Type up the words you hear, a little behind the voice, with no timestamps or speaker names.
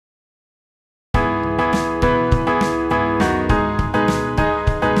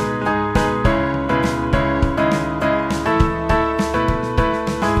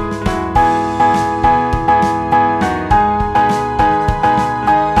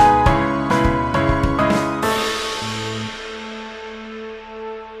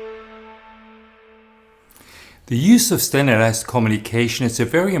use of standardized communication is a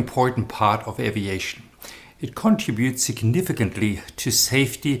very important part of aviation. It contributes significantly to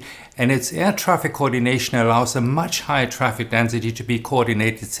safety, and its air traffic coordination allows a much higher traffic density to be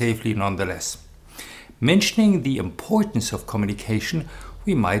coordinated safely nonetheless. Mentioning the importance of communication,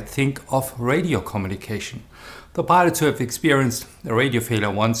 we might think of radio communication. The pilots who have experienced a radio failure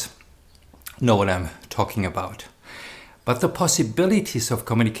once know what I'm talking about. But the possibilities of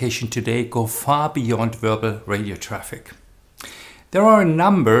communication today go far beyond verbal radio traffic. There are a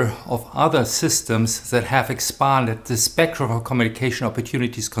number of other systems that have expanded the spectrum of communication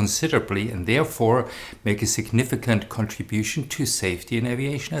opportunities considerably and therefore make a significant contribution to safety in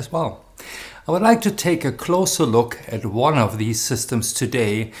aviation as well. I would like to take a closer look at one of these systems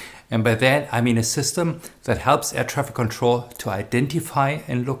today, and by that I mean a system that helps air traffic control to identify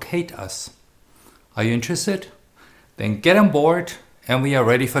and locate us. Are you interested? Then get on board and we are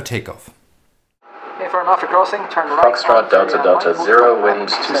ready for takeoff. Okay, for an after crossing, turn right. Foxtrot Delta Delta 0, wind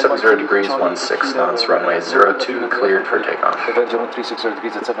 270 degrees, 16 knots, runway 02, cleared for takeoff.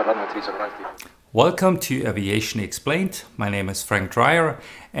 Welcome to Aviation Explained. My name is Frank Dreyer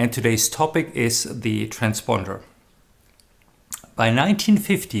and today's topic is the transponder. By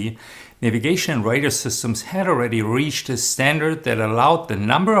 1950, navigation and radar systems had already reached a standard that allowed the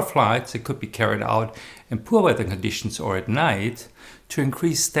number of flights that could be carried out in poor weather conditions or at night to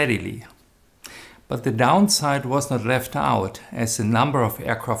increase steadily. But the downside was not left out, as the number of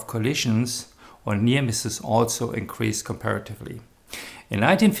aircraft collisions or near misses also increased comparatively. In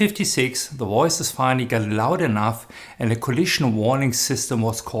 1956, the voices finally got loud enough and a collision warning system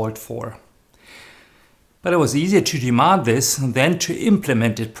was called for. But it was easier to demand this than to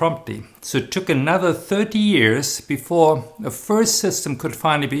implement it promptly. So it took another 30 years before a first system could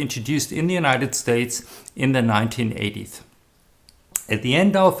finally be introduced in the United States in the 1980s. At the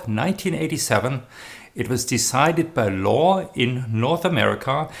end of 1987, it was decided by law in North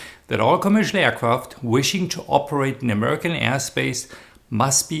America that all commercial aircraft wishing to operate in American airspace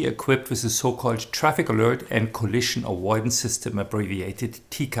must be equipped with the so-called Traffic Alert and Collision Avoidance System, abbreviated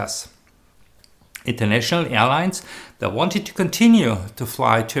TCAS. International airlines that wanted to continue to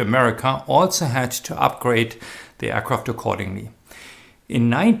fly to America also had to upgrade the aircraft accordingly. In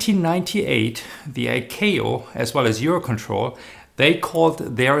 1998, the ICAO, as well as Eurocontrol, they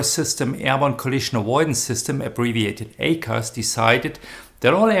called their system Airborne Collision Avoidance System, abbreviated ACAS, decided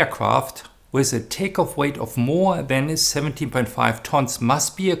that all aircraft with a takeoff weight of more than 17.5 tons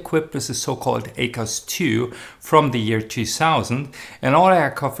must be equipped with the so-called ACAS 2 from the year 2000, and all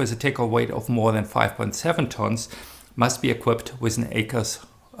aircraft with a takeoff weight of more than 5.7 tons must be equipped with an ACAS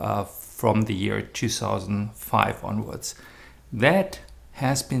from the year 2005 onwards. That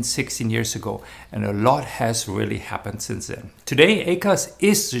has been 16 years ago, and a lot has really happened since then. Today, ACAS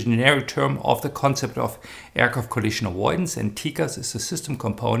is the generic term of the concept of aircraft collision avoidance, and TCAS is a system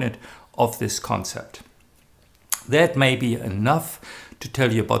component of this concept. That may be enough to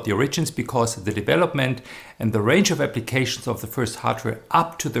tell you about the origins, because the development and the range of applications of the first hardware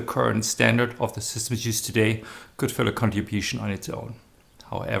up to the current standard of the systems used today could fill a contribution on its own.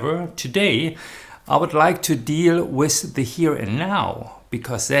 However, today I would like to deal with the here and now,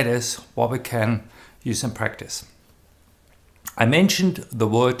 because that is what we can use in practice. I mentioned the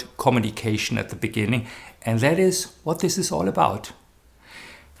word communication at the beginning, and that is what this is all about.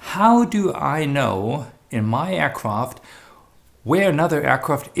 How do I know in my aircraft where another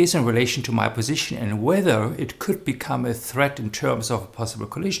aircraft is in relation to my position and whether it could become a threat in terms of a possible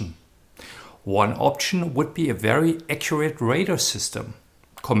collision? One option would be a very accurate radar system.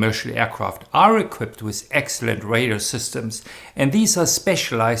 Commercial aircraft are equipped with excellent radar systems, and these are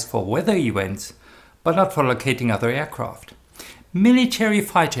specialized for weather events, but not for locating other aircraft. Military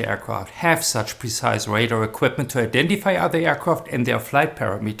fighter aircraft have such precise radar equipment to identify other aircraft and their flight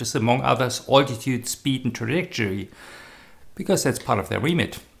parameters, among others altitude, speed and trajectory, because that's part of their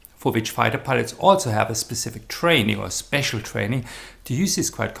remit, for which fighter pilots also have a specific training or special training to use these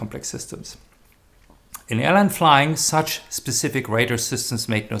quite complex systems. In airline flying, such specific radar systems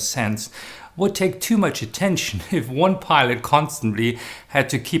make no sense. It would take too much attention if one pilot constantly had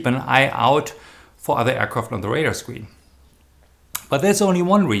to keep an eye out for other aircraft on the radar screen. But there's only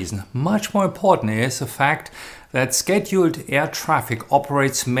one reason. Much more important is the fact that scheduled air traffic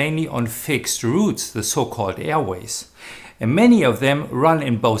operates mainly on fixed routes, the so-called airways, and many of them run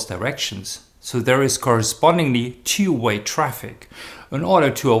in both directions. So there is correspondingly two-way traffic. In order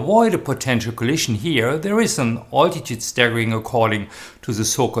to avoid a potential collision here, there is an altitude staggering according to the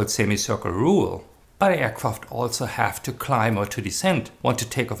so-called semicircle rule. But aircraft also have to climb or to descend, want to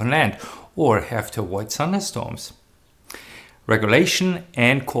take off and land, or have to avoid thunderstorms. Regulation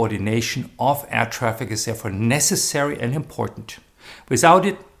and coordination of air traffic is therefore necessary and important. Without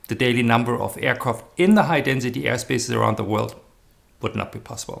it, the daily number of aircraft in the high-density airspaces around the world would not be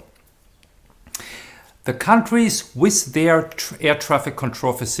possible. The countries with their air traffic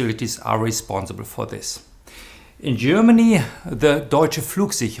control facilities are responsible for this. In Germany, the Deutsche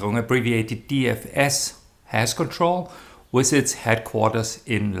Flugsicherung, abbreviated DFS, has control with its headquarters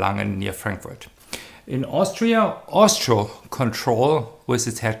in Langen near Frankfurt. In Austria, Austro Control with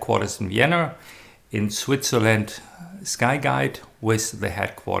its headquarters in Vienna. In Switzerland, Skyguide with the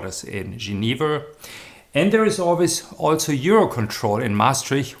headquarters in Geneva. And there is always also Eurocontrol in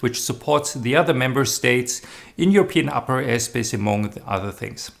Maastricht, which supports the other member states in European upper airspace, among other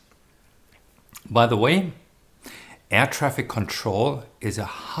things. By the way, air traffic control is a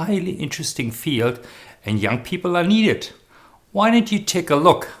highly interesting field and young people are needed. Why don't you take a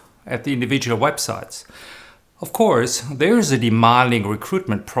look at the individual websites? Of course, there is a demanding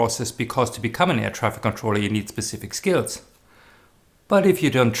recruitment process because to become an air traffic controller you need specific skills. But if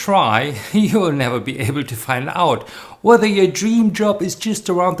you don't try, you'll never be able to find out whether your dream job is just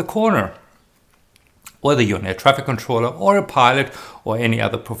around the corner. Whether you're an air traffic controller or a pilot or any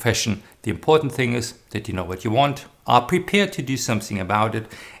other profession, the important thing is that you know what you want, are prepared to do something about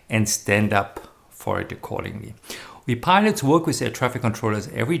it, and stand up for it accordingly. We pilots work with air traffic controllers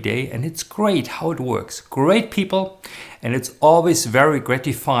every day, and it's great how it works. Great people, and it's always very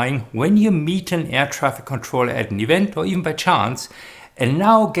gratifying when you meet an air traffic controller at an event or even by chance, and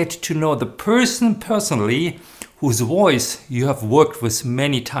now get to know the person personally whose voice you have worked with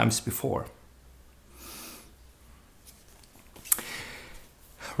many times before.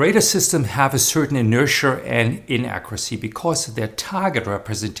 Radar systems have a certain inertia and inaccuracy because their target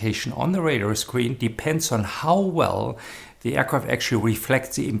representation on the radar screen depends on how well the aircraft actually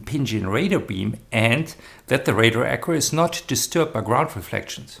reflects the impinging radar beam and that the radar acre is not disturbed by ground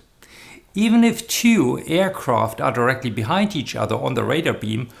reflections. Even if two aircraft are directly behind each other on the radar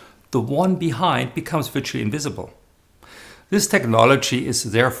beam, the one behind becomes virtually invisible. This technology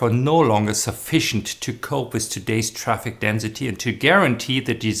is therefore no longer sufficient to cope with today's traffic density and to guarantee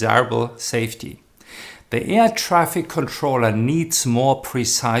the desirable safety. The air traffic controller needs more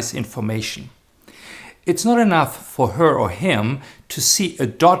precise information. It's not enough for her or him to see a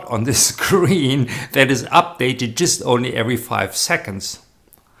dot on the screen that is updated just only every 5 seconds.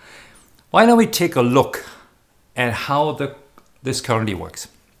 Why don't we take a look at how this currently works?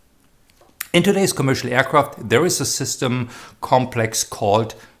 In today's commercial aircraft, there is a system complex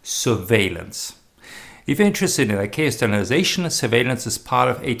called surveillance. If you're interested in ICAO standardization, surveillance is part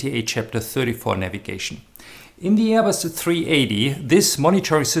of ATA Chapter 34 navigation. In the Airbus 380, this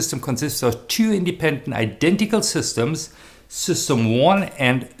monitoring system consists of two independent identical systems, System 1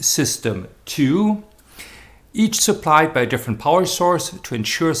 and System 2, each supplied by a different power source to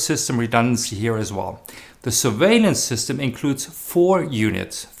ensure system redundancy here as well. The surveillance system includes 4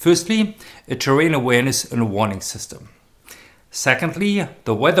 units. Firstly, a terrain awareness and warning system. Secondly,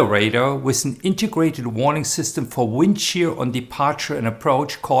 the weather radar with an integrated warning system for wind shear on departure and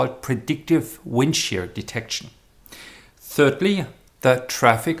approach called predictive wind shear detection. Thirdly, the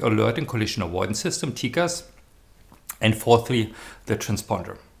traffic alert and collision avoidance system, TCAS. And fourthly, the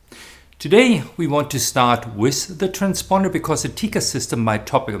transponder. Today we want to start with the transponder because the TCAS system, my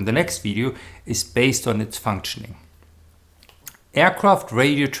topic on the next video, is based on its functioning. Aircraft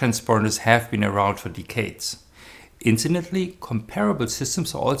radio transponders have been around for decades. Incidentally, comparable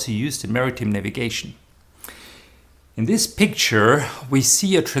systems are also used in maritime navigation. In this picture, we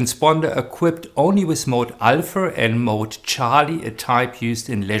see a transponder equipped only with mode Alpha and mode Charlie, a type used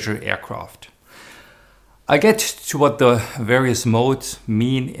in leisure aircraft. I'll get to what the various modes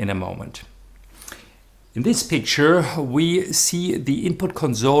mean in a moment. In this picture, we see the input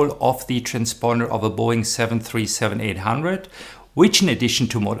console of the transponder of a Boeing 737-800, which in addition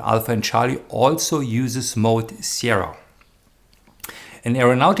to mode Alpha and Charlie also uses mode Sierra. An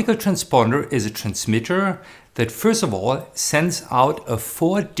aeronautical transponder is a transmitter that first of all sends out a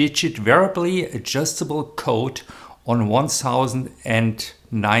 4-digit variably adjustable code on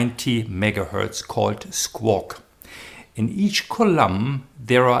 1090 MHz called squawk. In each column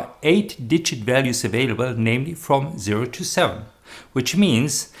there are 8-digit values available, namely from 0 to 7, which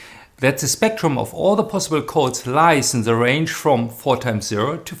means that the spectrum of all the possible codes lies in the range from 4 times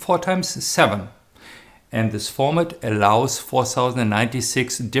 0 to 4 times 7. And this format allows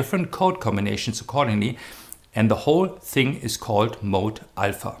 4096 different code combinations accordingly, and the whole thing is called mode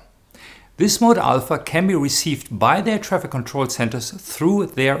Alpha. This mode Alpha can be received by their traffic control centers through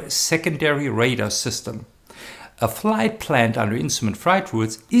their secondary radar system. A flight planned under instrument flight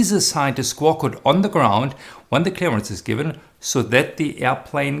rules is assigned a squawk code on the ground when the clearance is given, so that the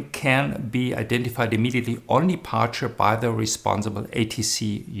airplane can be identified immediately on departure by the responsible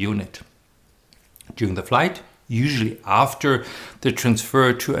ATC unit. During the flight, usually after the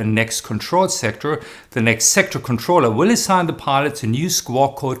transfer to a next control sector, the next sector controller will assign the pilots a new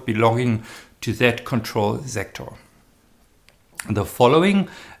squawk code belonging to that control sector. The following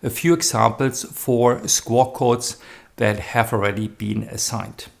a few examples for squawk codes that have already been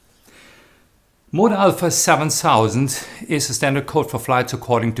assigned. Mode Alpha 7000 is a standard code for flights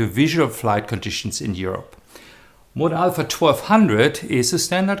according to visual flight conditions in Europe. Mode Alpha 1200 is a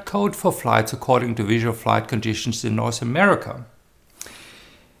standard code for flights according to visual flight conditions in North America.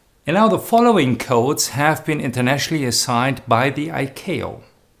 And now the following codes have been internationally assigned by the ICAO.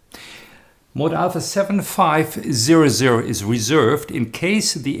 Mode Alpha 7500 is reserved in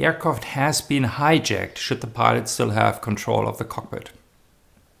case the aircraft has been hijacked, should the pilot still have control of the cockpit.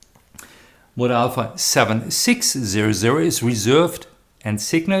 Mode Alpha 7600 is reserved and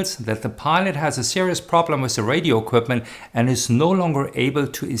signals that the pilot has a serious problem with the radio equipment and is no longer able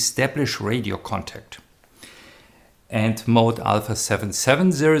to establish radio contact. And Mode Alpha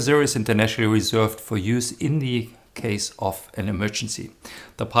 7700 is internationally reserved for use in the case of an emergency.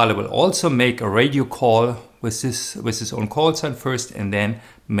 The pilot will also make a radio call with his own call sign first, and then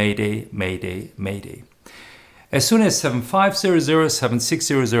Mayday, Mayday, Mayday. As soon as 7500,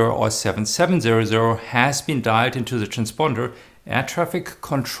 7600 or 7700 has been dialed into the transponder, air traffic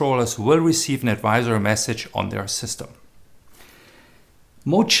controllers will receive an advisory message on their system.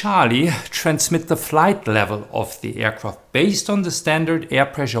 Mode Charlie transmits the flight level of the aircraft based on the standard air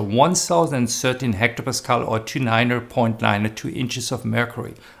pressure 1013 hectopascal or 29.92 inches of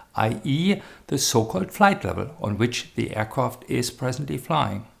mercury, i.e. the so-called flight level on which the aircraft is presently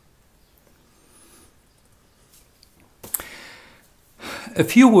flying. A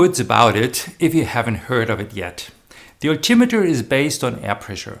few words about it if you haven't heard of it yet. The altimeter is based on air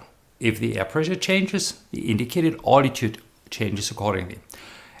pressure. If the air pressure changes, the indicated altitude changes accordingly.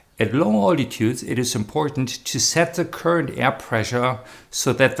 At low altitudes, it is important to set the current air pressure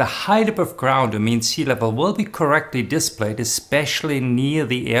so that the height above ground, or mean sea level, will be correctly displayed, especially near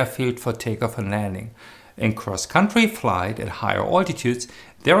the airfield for takeoff and landing. In cross-country flight at higher altitudes,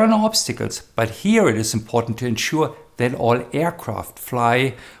 there are no obstacles, but here it is important to ensure that all aircraft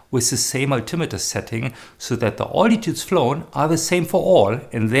fly with the same altimeter setting so that the altitudes flown are the same for all,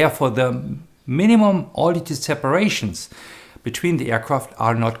 and therefore the minimum altitude separations between the aircraft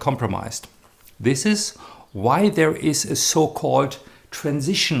are not compromised. This is why there is a so-called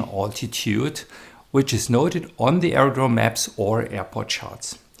transition altitude, which is noted on the aerodrome maps or airport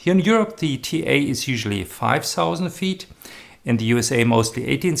charts. Here in Europe, the TA is usually 5,000 feet, in the USA mostly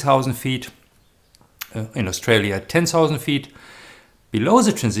 18,000 feet, in Australia 10,000 feet. Below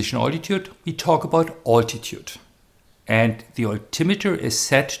the transition altitude, we talk about altitude. And the altimeter is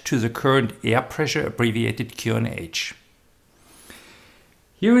set to the current air pressure, abbreviated QNH.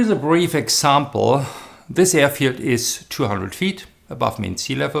 Here is a brief example. This airfield is 200 feet above mean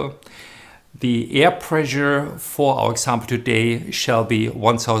sea level. The air pressure for our example today shall be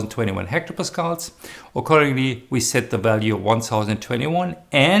 1021 hectopascals. Accordingly, we set the value 1021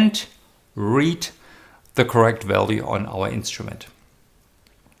 and read the correct value on our instrument.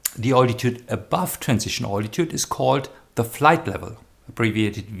 The altitude above transition altitude is called the flight level,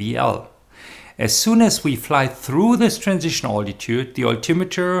 abbreviated VL. As soon as we fly through this transition altitude, the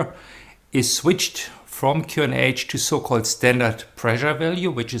altimeter is switched from QNH to so-called standard pressure value,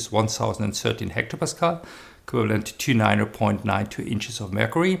 which is 1013 hectopascal, equivalent to 29.92 inches of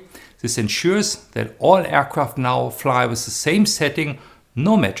mercury. This ensures that all aircraft now fly with the same setting,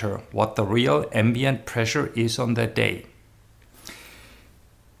 no matter what the real ambient pressure is on that day.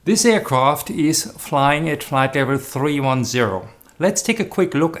 This aircraft is flying at flight level 310. Let's take a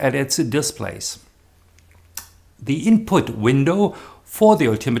quick look at its displays. The input window for the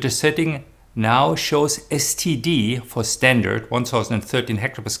altimeter setting now shows STD for standard 1013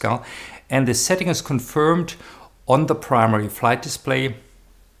 hectopascal, and the setting is confirmed on the primary flight display.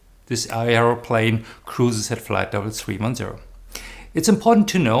 This aeroplane cruises at flight level 310. It's important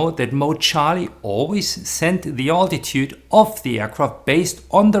to know that Mode Charlie always sent the altitude of the aircraft based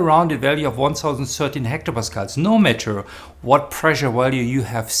on the rounded value of 1013 hectopascals, no matter what pressure value you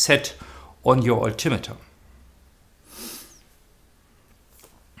have set on your altimeter.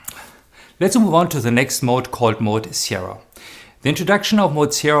 Let's move on to the next mode, called Mode Sierra. The introduction of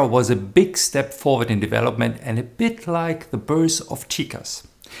Mode Sierra was a big step forward in development and a bit like the birth of TICAS.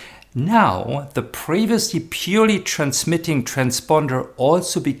 Now, the previously purely transmitting transponder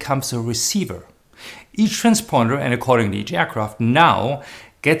also becomes a receiver. Each transponder, and accordingly each aircraft, now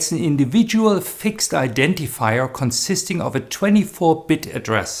gets an individual fixed identifier consisting of a 24-bit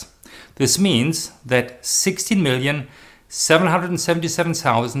address. This means that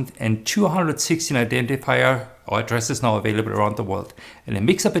 16,777,216 identifier or addresses now available around the world, and a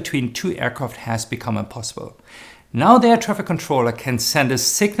mix-up between two aircraft has become impossible. Now the air traffic controller can send a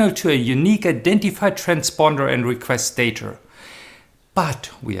signal to a unique identified transponder and request data.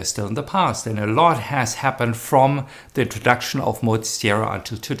 But we are still in the past, and a lot has happened from the introduction of Mode Sierra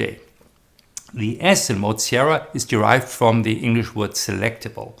until today. The S in Mode Sierra is derived from the English word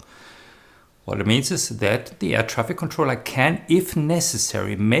selectable. What it means is that the air traffic controller can, if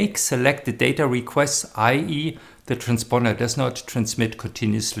necessary, make selected data requests, i.e. the transponder does not transmit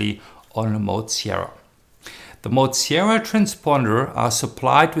continuously on Mode Sierra. The Mode Sierra transponder are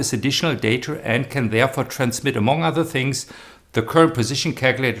supplied with additional data and can therefore transmit, among other things, the current position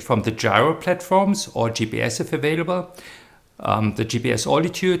calculated from the gyro platforms or GPS if available, the GPS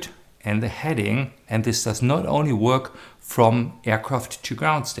altitude and the heading, and this does not only work from aircraft to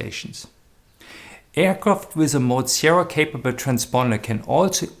ground stations. Aircraft with a Mode Sierra capable transponder can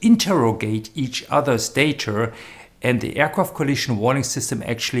also interrogate each other's data, and the aircraft collision warning system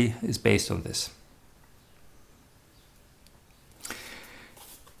actually is based on this.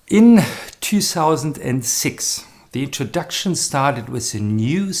 In 2006, the introduction started with a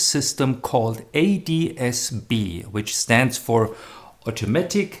new system called ADS-B, which stands for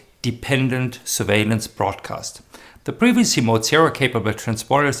Automatic Dependent Surveillance Broadcast. The previously Mode Sierra capable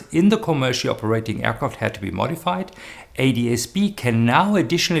transponders in the commercially operating aircraft had to be modified. ADS-B can now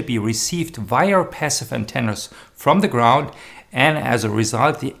additionally be received via passive antennas from the ground, and as a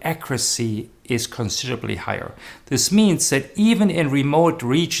result the accuracy is considerably higher. This means that even in remote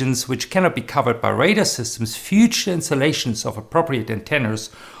regions which cannot be covered by radar systems, future installations of appropriate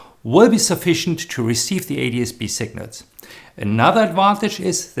antennas will be sufficient to receive the ADS-B signals. Another advantage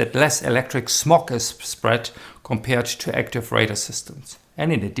is that less electric smog is spread compared to active radar systems.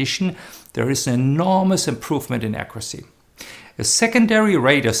 And in addition, there is an enormous improvement in accuracy. A secondary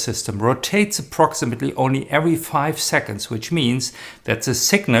radar system rotates approximately only every 5 seconds, which means that the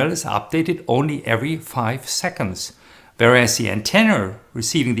signal is updated only every 5 seconds, whereas the antenna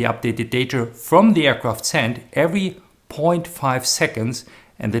receiving the updated data from the aircraft sent every 0.5 seconds,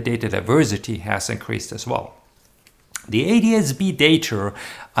 and the data diversity has increased as well. The ADS-B data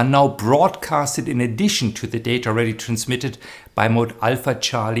are now broadcasted in addition to the data already transmitted by Mode Alpha,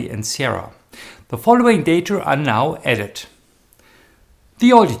 Charlie and Sierra. The following data are now added.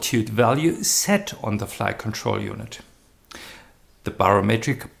 The altitude value set on the flight control unit. The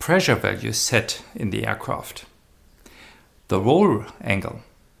barometric pressure value set in the aircraft. The roll angle.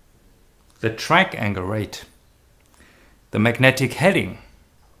 The track angle rate. The magnetic heading.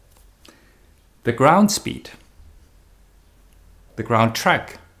 The ground speed. The ground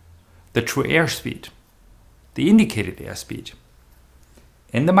track. The true airspeed. The indicated airspeed.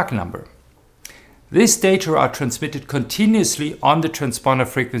 And the Mach number. This data are transmitted continuously on the transponder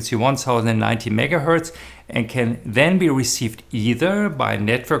frequency 1090 MHz and can then be received either by a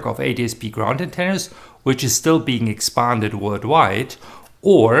network of ADS-B ground antennas, which is still being expanded worldwide,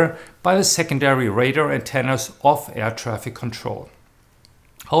 or by the secondary radar antennas of air traffic control.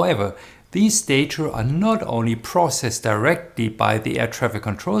 However, these data are not only processed directly by the air traffic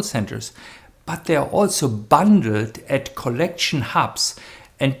control centers, but they are also bundled at collection hubs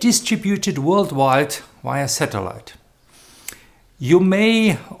and distributed worldwide via satellite. You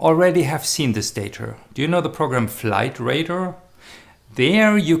may already have seen this data. Do you know the program Flight Radar?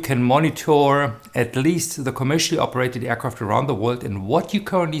 There you can monitor at least the commercially operated aircraft around the world, and what you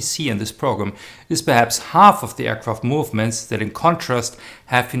currently see in this program is perhaps half of the aircraft movements that in contrast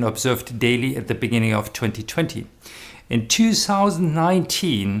have been observed daily at the beginning of 2020. In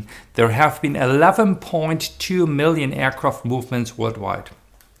 2019, there have been 11.2 million aircraft movements worldwide.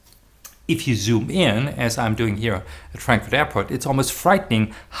 If you zoom in, as I'm doing here at Frankfurt Airport, it's almost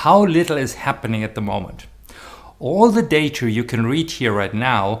frightening how little is happening at the moment. All the data you can read here right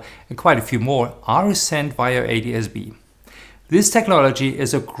now, and quite a few more, are sent via ADS-B. This technology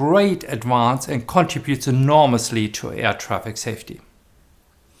is a great advance and contributes enormously to air traffic safety.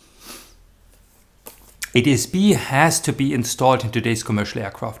 ADS-B has to be installed in today's commercial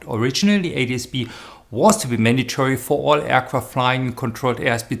aircraft. Originally, ADS-B was to be mandatory for all aircraft flying in controlled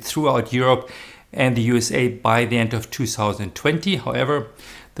airspeed throughout Europe and the USA by the end of 2020. However,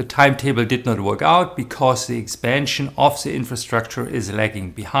 the timetable did not work out because the expansion of the infrastructure is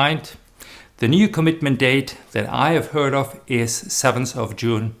lagging behind. The new commitment date that I have heard of is 7th of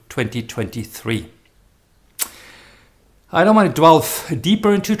June 2023. I don't want to delve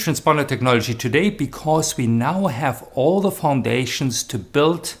deeper into transponder technology today because we now have all the foundations to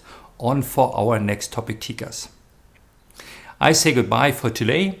build on for our next topic TCAS. I say goodbye for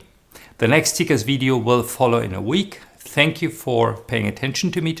today. The next TCAS video will follow in a week. Thank you for paying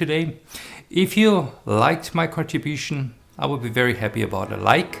attention to me today. If you liked my contribution, I would be very happy about a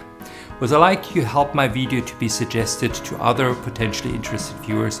like. With a like, you help my video to be suggested to other potentially interested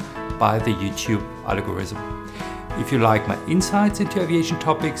viewers by the YouTube algorithm. If you like my insights into aviation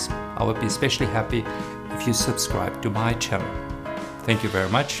topics, I would be especially happy if you subscribe to my channel. Thank you very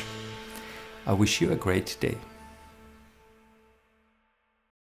much. I wish you a great day.